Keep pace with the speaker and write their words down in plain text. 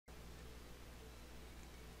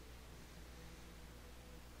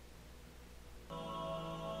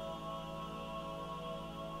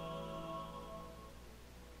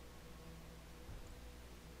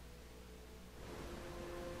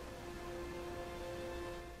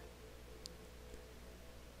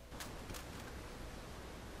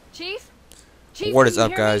Chief? Chief, What can is you up,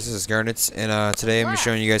 hear guys? me? This is Garnets, and today I'm gonna be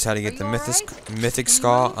showing you guys how to get the Mythic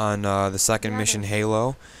Skull on the second mission,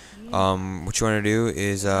 Halo. What you want to do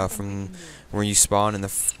is from where you spawn in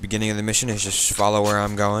the beginning of the mission is just follow where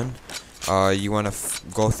I'm going. You want to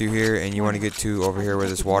go through here, and you want to get to over here where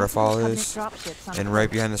this waterfall is, and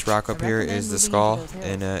right behind this rock up here is the skull,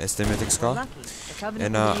 and it's the Mythic Skull.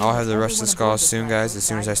 And I'll have the rest of the skulls soon, guys, as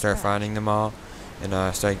soon as I start finding them all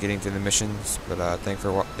and start getting through the missions. But thanks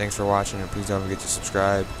for watching, and please don't forget to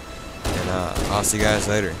subscribe, and I'll see you guys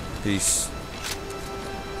later. Peace.